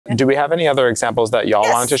Do we have any other examples that y'all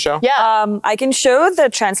wanted to show? Yeah. I can show the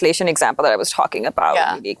translation example that I was talking about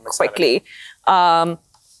really quickly.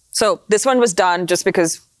 So this one was done just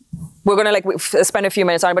because we're going to like spend a few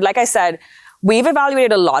minutes on it. But like I said, we've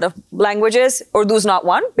evaluated a lot of languages. Urdu's not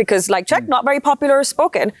one because like Czech, not very popular or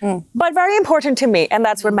spoken, but very important to me. And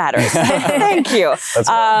that's what matters. Thank you.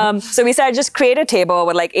 So we said just create a table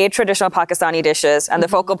with like 8 traditional Pakistani dishes and the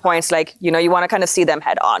focal points, like, you know, you want to kind of see them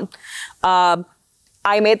head on.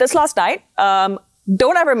 I made this last night.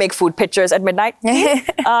 Don't ever make food pictures at midnight.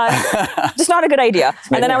 Just not a good idea.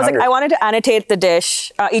 And then I was like, I wanted to annotate the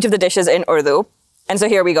dish, each of the dishes in Urdu. And so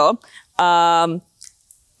here we go.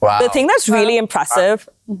 The thing that's really impressive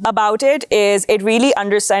about it is it really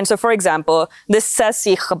understands. So for example, this says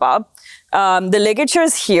Sikh kebab. The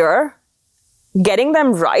ligatures here, getting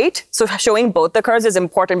them right, so showing both the curves is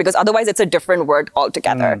important because otherwise it's a different word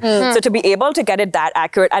altogether. So to be able to get it that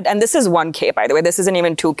accurate, and this is 1K, by the way, this isn't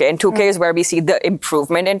even 2K. And 2K is where we see the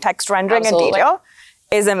improvement in text rendering and detail,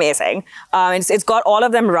 is amazing. It's got all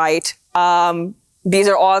of them right. These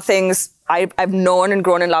are all things I've known and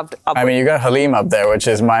grown and loved. I mean, you got Halim up there, which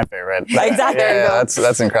is my favorite. Exactly. Yeah,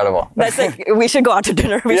 that's incredible. That's like, we should go out to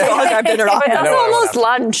dinner. We should all grab dinner. But that's almost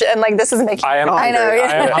lunch, and like this is making. I am hungry.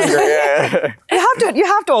 I am hungry. You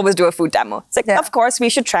have to always do a food demo. It's like, of course, we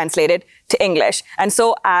should translate it to English. And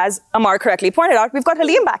so, as Amar correctly pointed out, we've got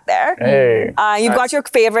Halim back there. Hey, you've got your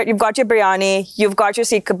favorite. You've got your biryani. You've got your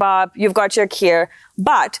Sikh kebab. You've got your kheer.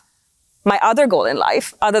 But my other goal in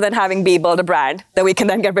life, other than having Bee build a brand that we can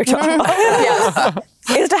then get rich on,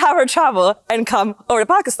 is to have her travel and come over to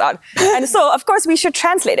Pakistan. And so, of course, we should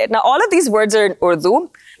translate it. Now, all of these words are in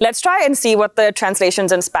Urdu. Let's try and see what the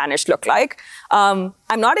translations in Spanish look like. I'm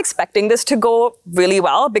not expecting this to go really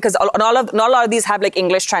well because not a lot of these have like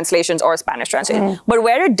English translations or Spanish translations. But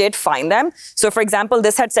where it did find them, so for example,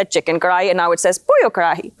 this had said chicken karahi and now it says pollo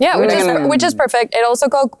karahi. Yeah, which is perfect. It also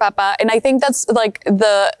called papa, and I think that's like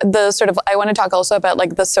the sort of, I want to talk also about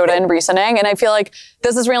like the soda and reasoning, and I feel like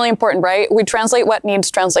this is really important, right? We translate what needs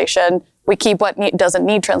translation. We keep what doesn't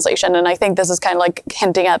need translation. And I think this is kind of like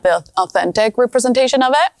hinting at the authentic representation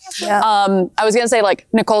of it. Yeah. I was going to say, like,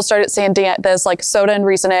 Nicole started saying this, like, soda and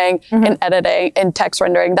reasoning and editing and text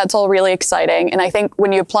rendering. That's all really exciting. And I think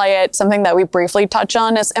when you apply it, something that we briefly touch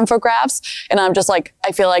on is infographics. And I'm just like,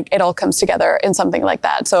 I feel like it all comes together in something like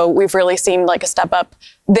that. So we've really seen like a step up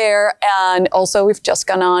there. And also we've just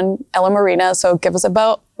gone on Ella Marina. So give us a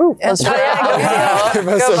vote. Let's try it. Give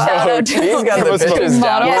us a vote. He's got the pitches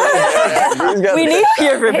down. We need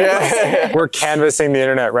peer review. We're canvassing the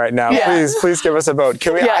internet right now. Please give us a vote.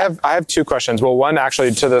 Can we? I have 2 questions. Well, one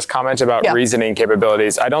actually to this comment about reasoning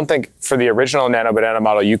capabilities. I don't think for the original Nano Banana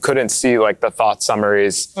model you couldn't see like the thought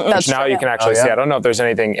summaries, which now you can actually see. I don't know if there's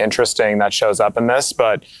anything interesting that shows up in this,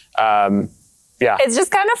 but it's just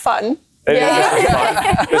kind of fun.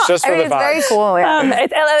 It's just for the vibe. It's very cool.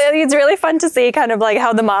 It's really fun to see kind of like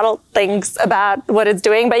how the model thinks about what it's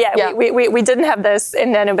doing. But we didn't have this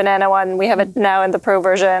in Nano Banana 1. We have it now in the Pro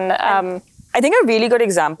version. I think a really good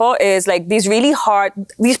example is like these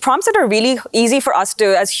prompts that are really easy for us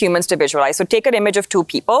to, as humans, to visualize. So take an image of 2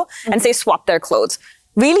 people and say swap their clothes.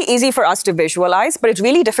 Really easy for us to visualize, but it's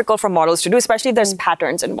really difficult for models to do, especially if there's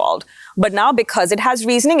patterns involved. But now because it has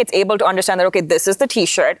reasoning, it's able to understand that, okay, this is the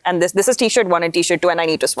t-shirt and this is t-shirt 1 and t-shirt 2 and I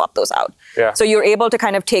need to swap those out. So you're able to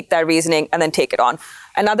kind of take that reasoning and then take it on.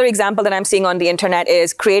 Another example that I'm seeing on the internet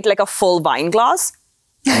is create like a full wine glass.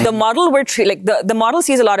 The model the model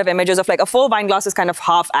sees a lot of images of like a full wine glass is kind of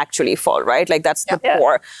half actually full, right? Like that's the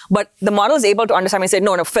pour. But the model is able to understand and say,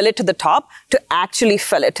 no, fill it to the top to actually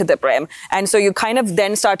fill it to the brim. And so you kind of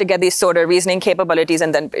then start to get these sort of reasoning capabilities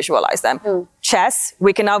and then visualize them. Chess,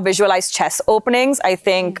 we can now visualize chess openings. I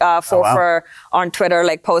think for on Twitter,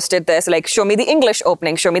 like posted this, like show me the English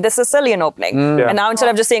opening, show me the Sicilian opening. And now instead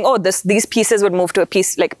of just saying, oh, these pieces would move to a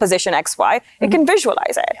piece like position XY, it can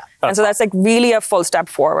visualize it. And so that's like really a full step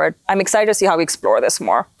forward. I'm excited to see how we explore this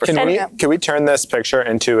more. Can we turn this picture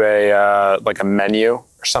into a like a menu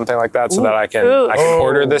or something like that so that I can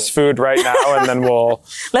order this food right now and then we'll...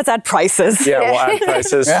 Let's add prices. Yeah, we'll add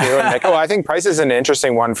prices too. And I think price is an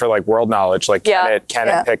interesting one for like world knowledge. Like can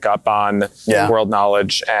it pick up on world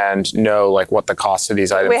knowledge and know like what the cost of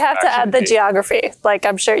these items We have to add the geography. Like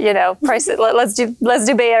I'm sure, you know, prices. Let's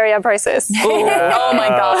do Bay Area prices. Oh my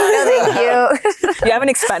God. No, thank you. You have an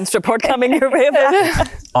expense report coming your way.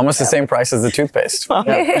 Almost the same price as the toothpaste.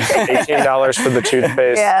 $18 for the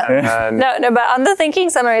toothpaste. No, but on the thinking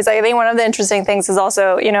summaries, I think one of the interesting things is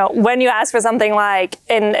also, you know, when you ask for something like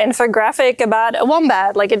an infographic about a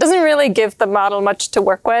wombat, like it doesn't really give the model much to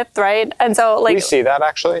work with, right? And so like... Can we see that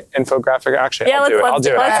actually? Infographic? Actually, yeah, I'll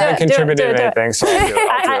do it. I haven't contributed anything, so I'll do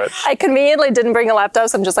it. I conveniently didn't bring a laptop,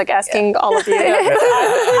 so I'm just like asking all of you.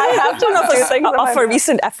 I have to know two things of a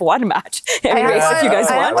recent F1 match. Anyways, if you guys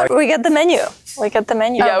want. We get the menu. We get the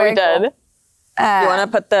menu. Yeah, we did. Cool. You want to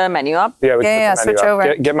put the menu up? Yeah, we can put the switch menu up.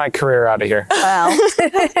 over. Get my career out of here. Well.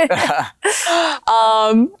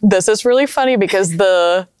 This is really funny because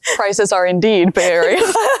the prices are indeed Bay Area.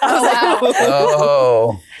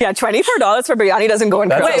 Oh. Yeah, $24 for biryani doesn't go in.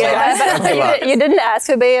 Wait, you didn't ask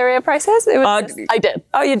for Bay Area prices? It was I did.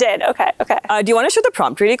 Oh, you did? Okay, okay. Do you want to show the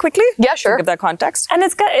prompt really quickly? Yeah, sure. To give that context. And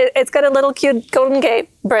it's got a little cute Golden Gate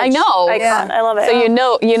Bridge. I know. Icon. Yeah. I love it. So you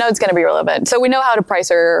know it's going to be relevant. So we know how to price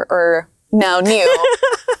our now new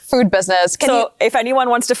food business. If anyone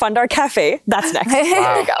wants to fund our cafe, that's next.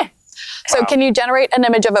 There you go. So can you generate an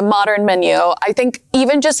image of a modern menu? I think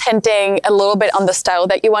even just hinting a little bit on the style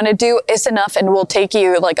that you want to do is enough and will take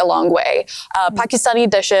you like a long way. Pakistani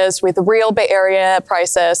dishes with real Bay Area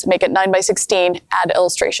prices, make it 9:16, add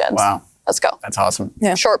illustrations. Wow. Let's go. That's awesome.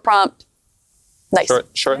 Yeah. Short prompt. Nice.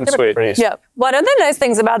 Short and sweet. Yeah. One of the nice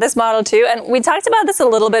things about this model too, and we talked about this a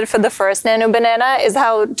little bit for the first Nano Banana, is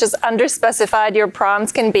how just underspecified your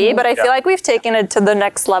prompts can be. But I feel like we've taken it to the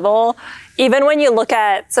next level. Even when you look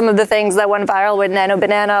at some of the things that went viral with Nano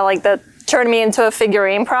Banana, like the turn me into a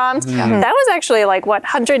figurine prompt, that was actually like, what,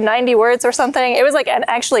 190 words or something? It was like an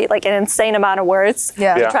insane amount of words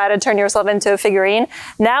to try to turn yourself into a figurine.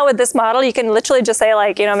 Now with this model, you can literally just say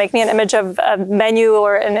like, you know, make me an image of a menu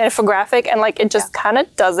or an infographic, and like it just kind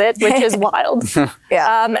of does it, which is wild.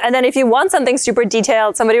 And then if you want something super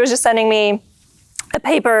detailed, somebody was just sending me a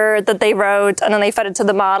paper that they wrote, and then they fed it to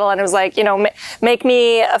the model, and it was like, you know, make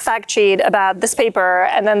me a fact sheet about this paper,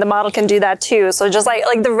 and then the model can do that too. So just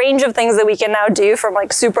like the range of things that we can now do from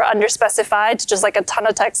like super underspecified to just like a ton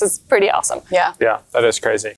of text is pretty awesome. Yeah. Yeah, that is crazy.